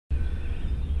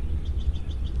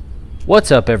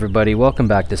What's up, everybody? Welcome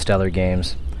back to Stellar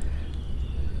Games.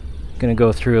 Gonna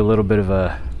go through a little bit of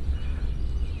a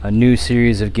new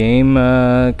series of game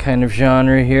kind of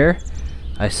genre here.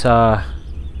 I saw,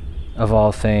 of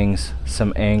all things,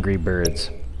 some Angry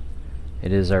Birds.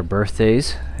 It is our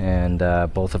birthdays, and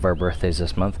both of our birthdays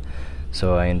this month,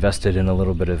 so I invested in a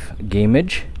little bit of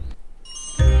gameage.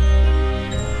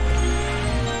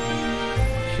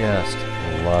 Just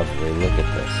lovely. Look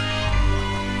at this.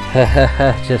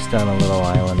 Just on a little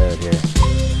island out here.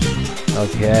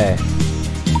 Okay,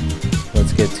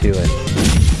 let's get to it.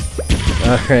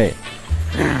 Alright.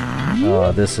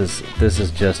 Oh, this is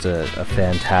just a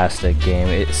fantastic game.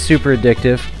 It's super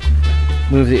addictive.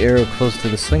 Move the arrow close to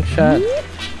the slingshot.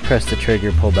 Press the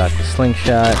trigger, pull back the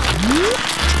slingshot.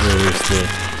 Release the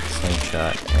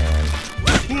slingshot, and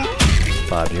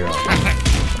Bob, you're on.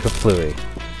 Kaflooey.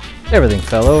 Everything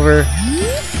fell over.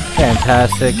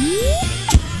 Fantastic.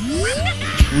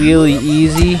 Really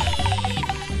easy.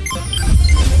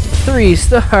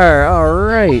 3-star.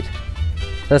 Alright.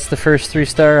 That's the first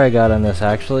 3-star I got on this,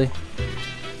 actually.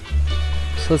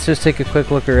 So let's just take a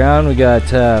quick look around. We got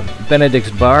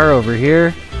Benedict's Bar over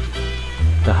here.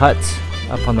 The huts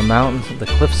up on the mountains, the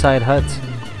cliffside huts.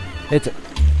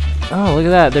 Oh, look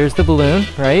at that. There's the balloon,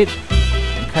 right?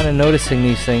 I'm kind of noticing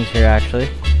these things here, actually.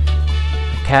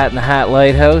 Cat in the Hat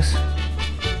Lighthouse.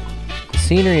 The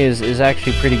scenery is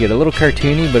actually pretty good. A little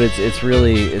cartoony, but it's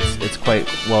really quite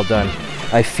well done.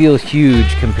 I feel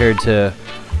huge compared to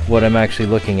what I'm actually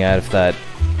looking at, if that,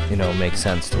 you know, makes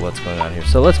sense to what's going on here.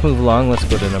 So let's move along. Let's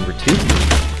go to number 2.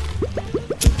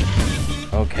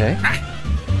 Okay.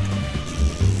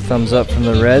 Thumbs up from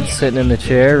the Red, sitting in the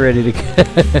chair, ready to go.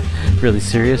 Really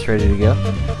serious, ready to go.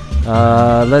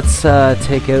 Let's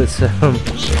take out some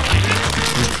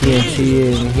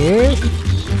TNT in here.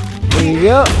 There you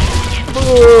go.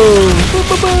 Boom! Boom,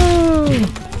 boom, boom!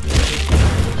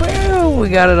 Boom! We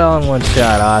got it all in one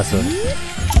shot. Awesome.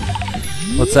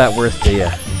 What's that worth to you?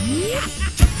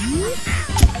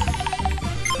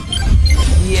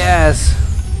 Yes!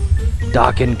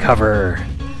 Dock and cover.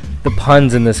 The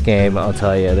puns in this game, I'll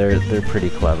tell you, they're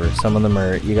pretty clever. Some of them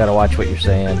are, you gotta watch what you're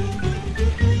saying.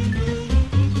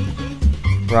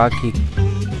 Rocky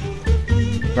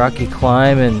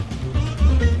climb and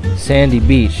sandy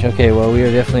beach. Okay, well, we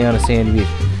are definitely on a sandy beach.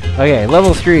 Okay,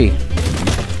 level 3.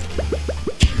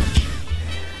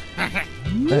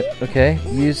 Okay,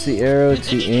 use the arrow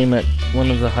to aim at one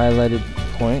of the highlighted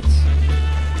points.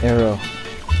 Arrow.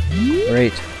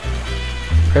 Right.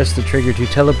 Press the trigger to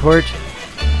teleport.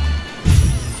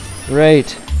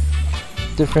 Right.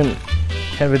 Kind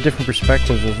of a different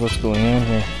perspective of what's going on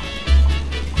here.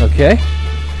 Okay.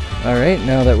 Alright,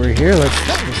 now that we're here, let's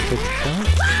take a shot.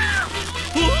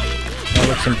 That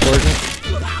looks important.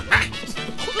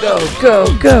 Go, go,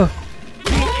 go!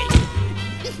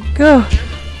 Go!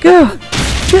 Go!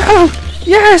 Go!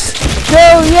 Yes!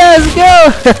 Go! Yes!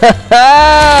 Go!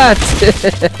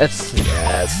 Yes!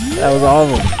 Yes! That was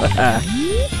awful.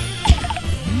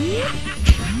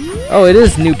 Oh, it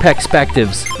is new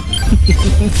perspectives.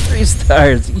 3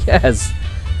 stars. Yes!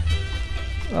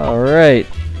 Alright.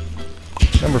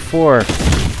 Number 4.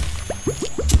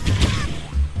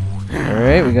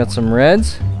 Alright, we got some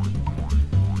reds.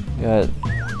 Got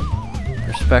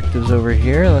perspectives over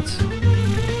here. Let's...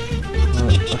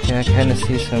 okay, I kind of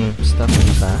see some stuff in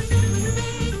the back.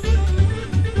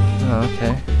 Oh,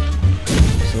 okay.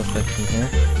 This looks like from here.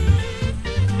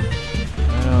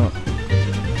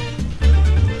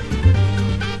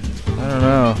 I don't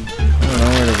know. I don't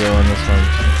know where to go on this one.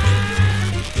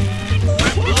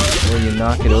 Will you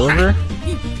knock it over?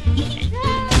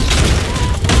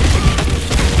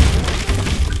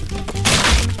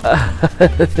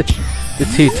 The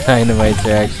 2 dynamites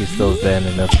are actually still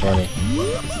standing. That's funny.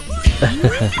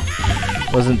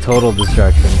 Wasn't total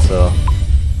destruction, so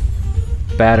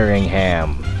battering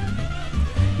ham.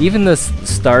 Even the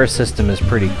star system is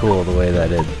pretty cool the way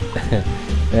that it.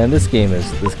 Man, this game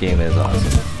is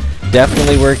awesome.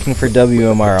 Definitely working for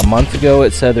WMR. A month ago,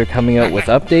 it said they're coming out with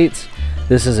updates.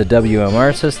 This is a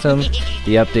WMR system.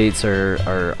 The updates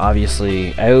are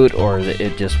obviously out, or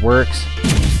it just works.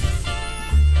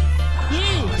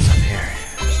 What's up here?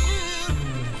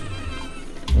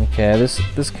 Okay,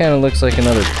 this kind of looks like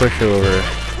another pushover.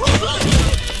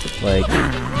 Like,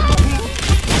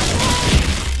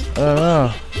 I don't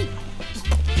know.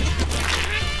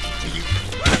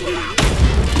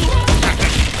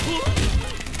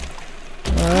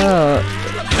 Oh,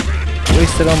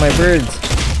 wasted all my birds.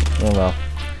 Oh well.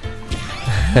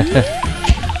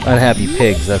 Unhappy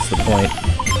pigs, that's the point.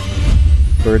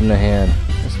 Bird in the hand.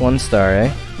 Just 1 star,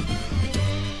 eh?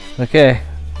 Okay.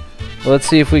 Well, let's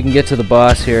see if we can get to the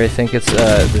boss here. I think it's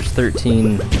there's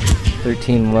 13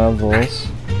 levels.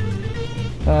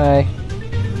 Hi.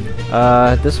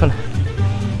 This one.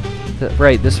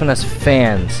 Right, this one has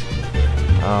fans.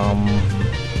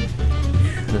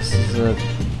 This is a.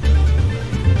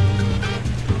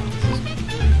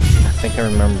 I think I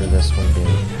remember this one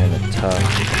being kind of tough.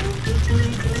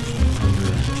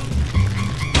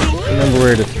 I remember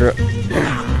where to throw.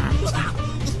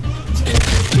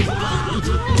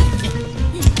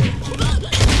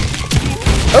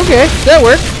 Okay, that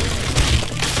worked.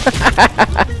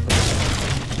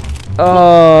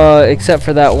 Oh, except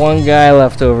for that one guy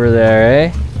left over there,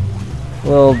 eh?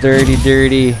 Little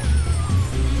dirty.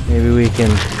 Maybe we can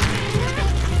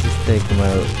just take him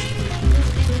out.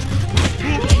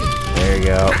 There you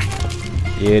go.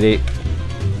 Beauty.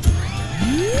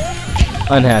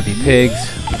 Unhappy pigs.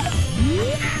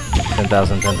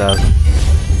 10,000, 10,000.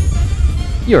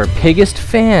 You're Piggest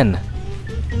fan.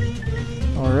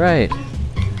 Alright.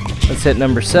 Let's hit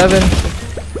number 7.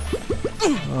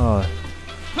 Oh,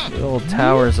 the old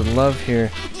towers of love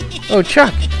here. Oh,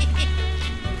 Chuck!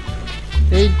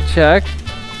 Hey, Chuck.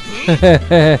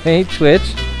 Hey,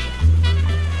 Twitch.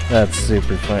 That's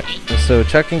super fun. So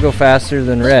Chuck can go faster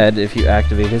than Red if you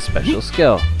activate his special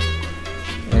skill.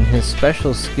 And his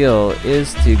special skill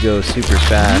is to go super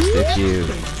fast if you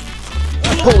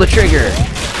pull the trigger.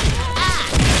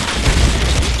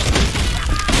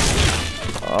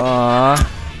 Aww.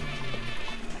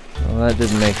 Well, that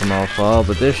didn't make them all fall,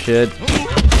 but this should.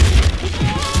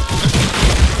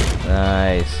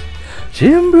 Nice.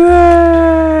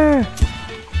 Timber!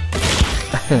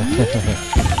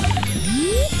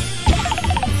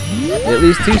 At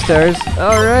least 2 stars.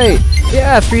 Alright.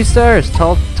 Yeah, 3 stars.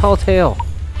 Tall tale.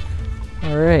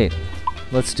 Alright.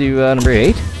 Let's do number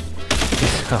 8.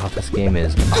 Oh, this game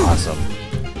is awesome.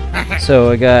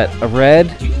 So I got a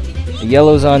red, a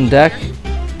yellow's on deck,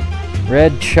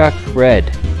 red, Chuck,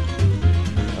 red.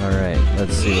 Alright,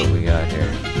 let's see what we got here.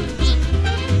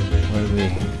 What do we...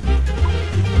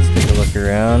 Let's take a look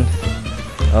around.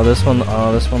 Oh, this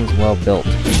one's well built. I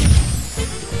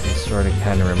sort of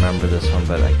kind of remember this one,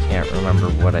 but I can't remember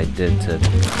what I did to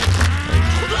like,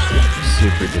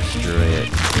 super destroy it.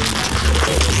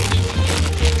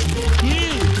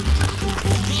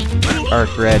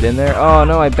 Arc red in there. Oh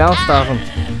no, I bounced off him.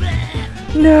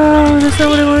 No, that's not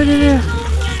what I wanted to do.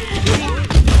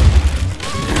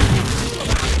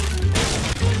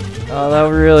 Oh, that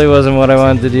really wasn't what I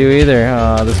wanted to do either.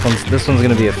 Oh, this one's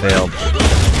gonna be a fail.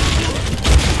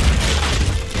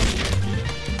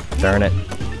 Darn it.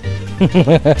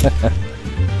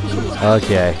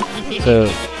 Okay, so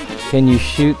can you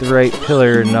shoot the right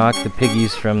pillar and knock the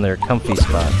piggies from their comfy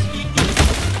spots?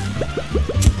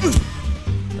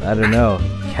 I don't know.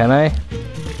 Can I?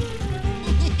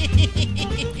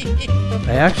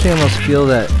 I actually almost feel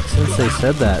that since they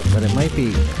said that it might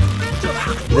be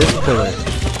this pillar.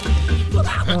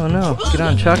 Oh no, get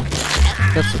on, Chuck.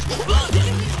 Got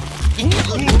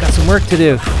some work to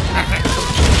do.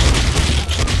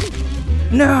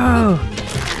 No!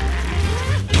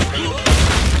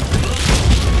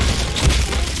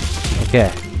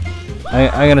 Okay.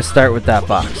 I'm gonna start with that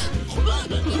box.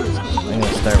 I'm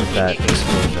gonna start with that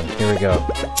explosion. Here we go.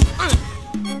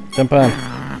 Jump on.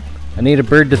 I need a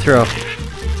bird to throw.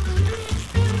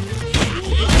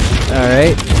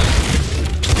 Alright.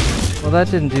 Well, that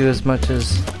didn't do as much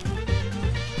as...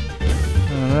 I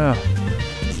don't know.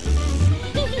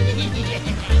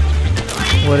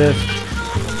 What if...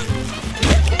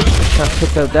 I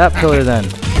took out that pillar then?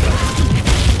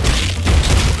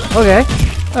 Okay.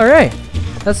 Alright.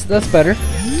 That's better.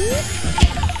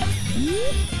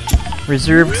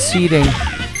 Reserved seating.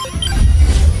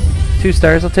 2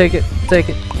 stars, I'll take it. Take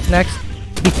it. Next.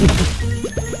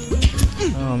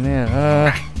 Oh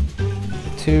man,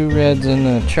 2 reds and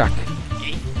a Chuck.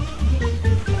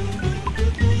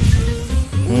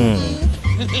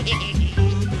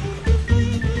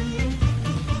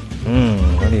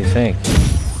 What do you think?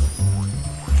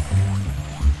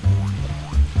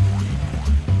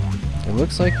 It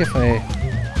looks like if I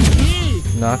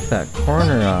knock that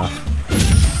corner off,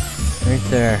 right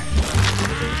there.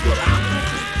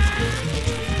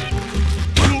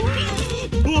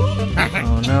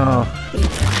 Oh no.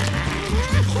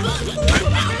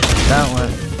 That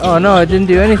one. Oh no, it didn't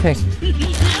do anything.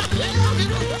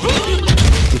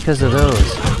 Because of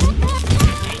those.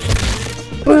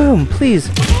 Boom, please.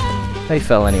 I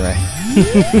fell anyway.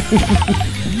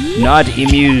 Not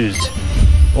amused.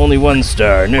 Only 1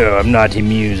 star. No, I'm not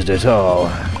amused at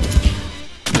all.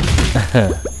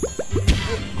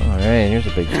 Alright, here's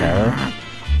a big tower.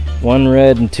 1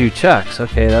 red and 2 Chucks.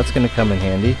 Okay, that's gonna come in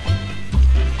handy.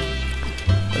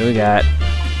 do we got?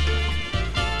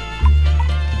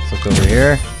 Let's look over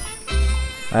here.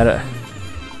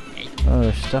 Oh,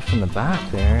 there's stuff in the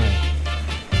back there.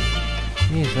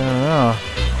 Jeez, I don't know.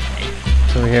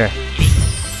 What's over here?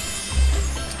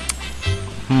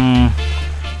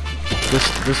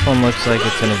 This one looks like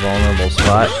it's in a vulnerable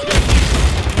spot.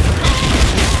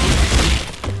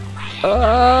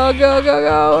 Oh, go, go,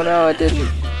 go! No, it didn't.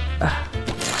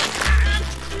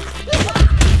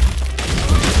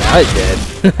 I did.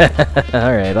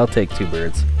 Alright, I'll take 2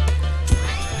 birds.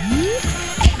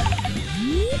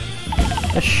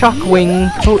 A shockwing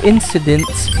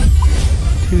coincidence.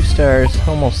 2 stars,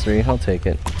 almost 3. I'll take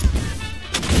it.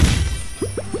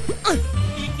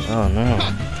 Oh no.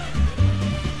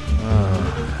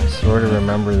 Oh, I sort of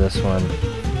remember this one.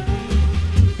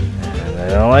 And I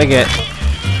don't like it.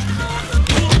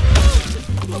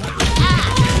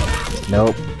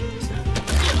 Nope.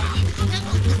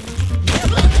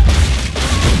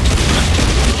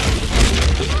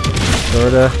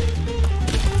 Sorta.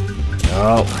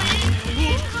 Oh.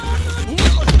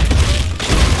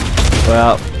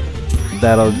 Well,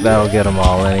 that'll get them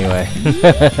all anyway.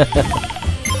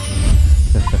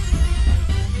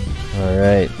 All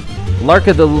right. Lark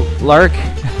and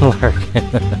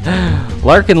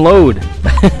load.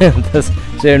 That's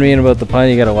what I mean about the pun.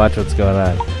 You gotta watch what's going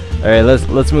on. All right,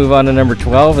 let's move on to number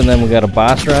 12, and then we got a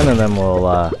boss run, and then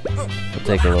we'll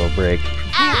take a little break.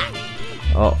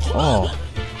 Oh,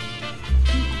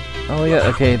 yeah.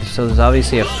 Okay, so there's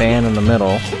obviously a fan in the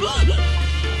middle.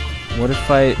 What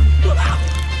if I?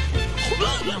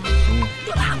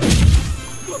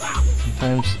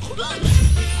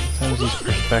 Sometimes these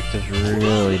perspectives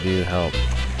really do help.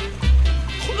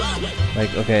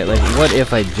 Like, okay, like what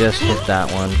if I just hit that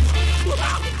one?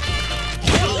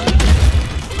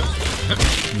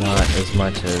 Not as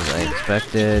much as I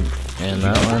expected. And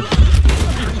that one?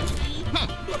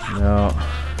 No.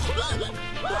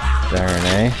 Darn,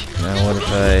 eh? Now what if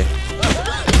I...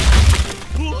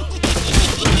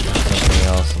 something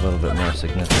else a little bit more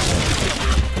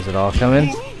significant. Is it all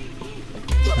coming?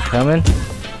 Coming?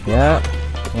 Yeah.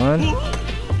 1.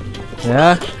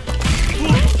 Yeah.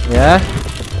 Yeah.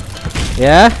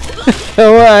 Yeah.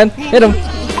 Come on. Hit him.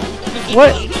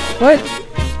 What? What?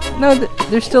 No,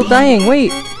 they're still dying.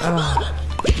 Wait. Oh.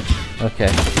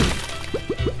 Okay.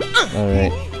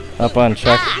 Alright. Up on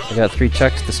Chuck. I got 3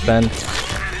 Chucks to spend.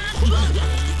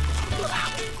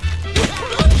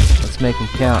 Let's make them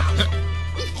count.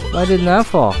 Why didn't that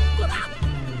fall?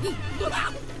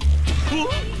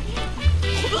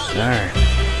 Darn.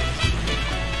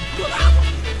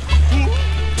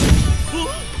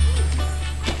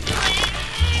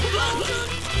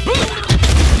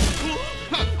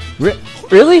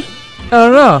 Really? Oh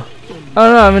no.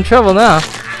 Oh no, I'm in trouble now.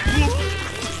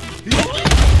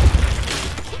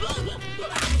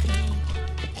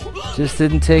 Just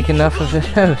didn't take enough of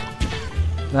it out.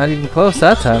 Not even close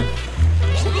that time.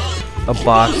 A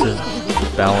box is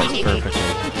balanced perfectly.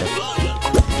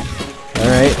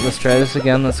 Alright, let's try this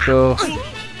again. Let's go.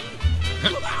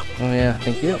 Oh yeah,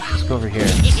 thank you. Let's go over here.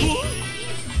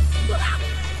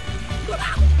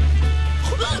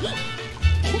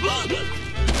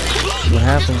 What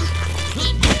happens?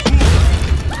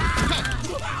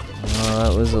 Oh,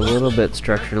 that was a little bit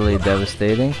structurally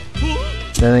devastating.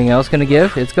 Is anything else gonna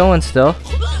give? It's going still.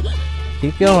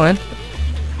 Keep going.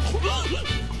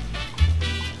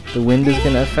 The wind is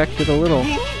gonna affect it a little.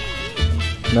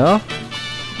 No?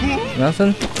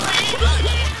 Nothing?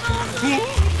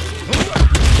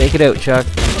 Take it out, Chuck.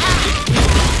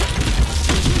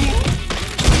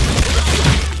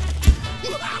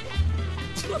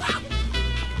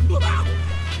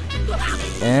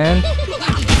 And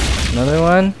another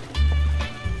one.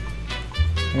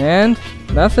 And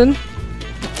nothing.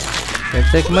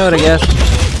 Gotta take them out, I guess.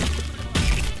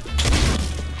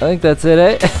 I think that's it,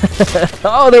 eh?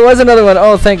 Oh, there was another one.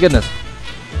 Oh, thank goodness.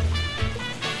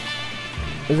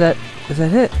 Is that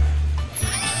it?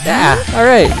 Yeah,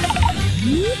 alright.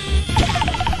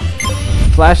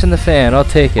 Flash in the fan, I'll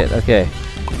take it. Okay.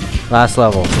 Last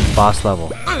level. Boss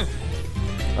level.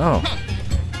 Oh.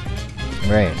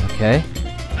 Right, okay.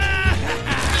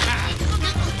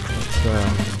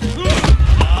 Let's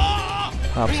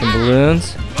pop some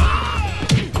balloons.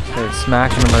 Start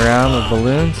smacking them around with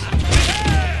balloons.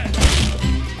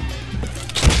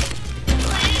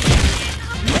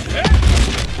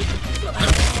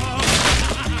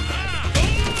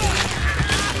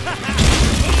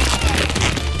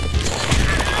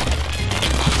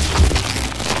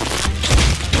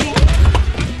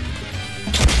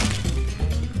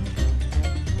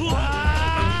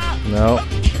 No,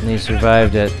 and he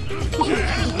survived it.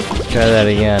 Let's try that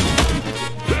again.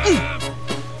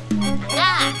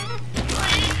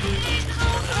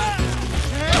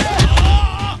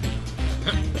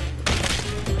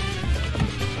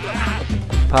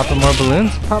 Popping more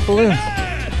balloons? Pop balloons.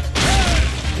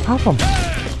 Pop them.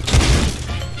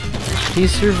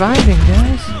 He's surviving,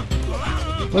 guys.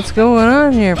 What's going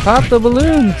on here? Pop the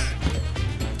balloons.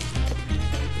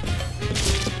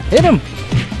 Hit him.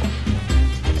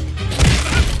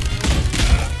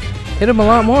 Hit him a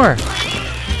lot more.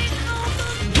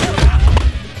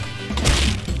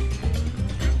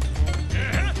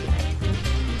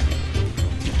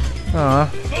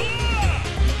 Aw.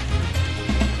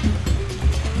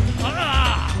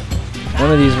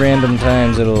 One of these random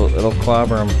times it'll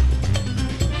clobber him.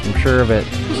 I'm sure of it.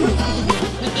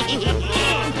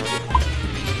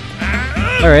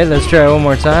 Alright, let's try one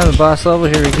more time. The boss level,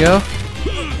 here we go.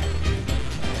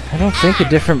 I don't think a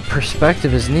different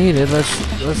perspective is needed.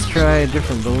 Let's try a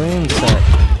different balloon set.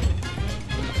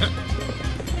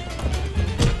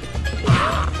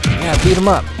 Yeah, beat him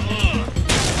up.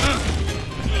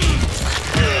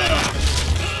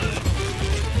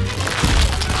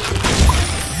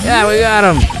 Yeah, we got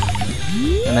him!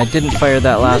 And I didn't fire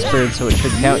that last bird, so it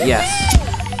should count. Yes!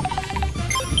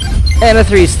 And a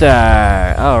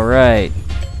 3-star! Alright.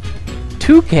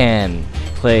 Toucan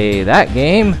play that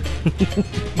game.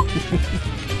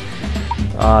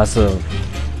 Awesome.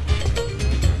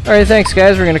 Alright, thanks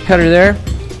guys. We're going to cut her there.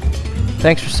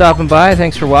 Thanks for stopping by.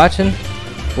 Thanks for watching.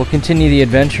 We'll continue the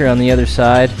adventure on the other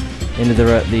side into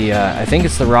the I think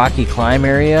it's the Rocky Climb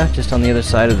area, just on the other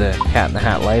side of the Cat in the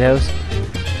Hat Lighthouse.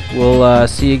 We'll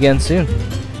see you again soon.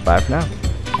 Bye for now.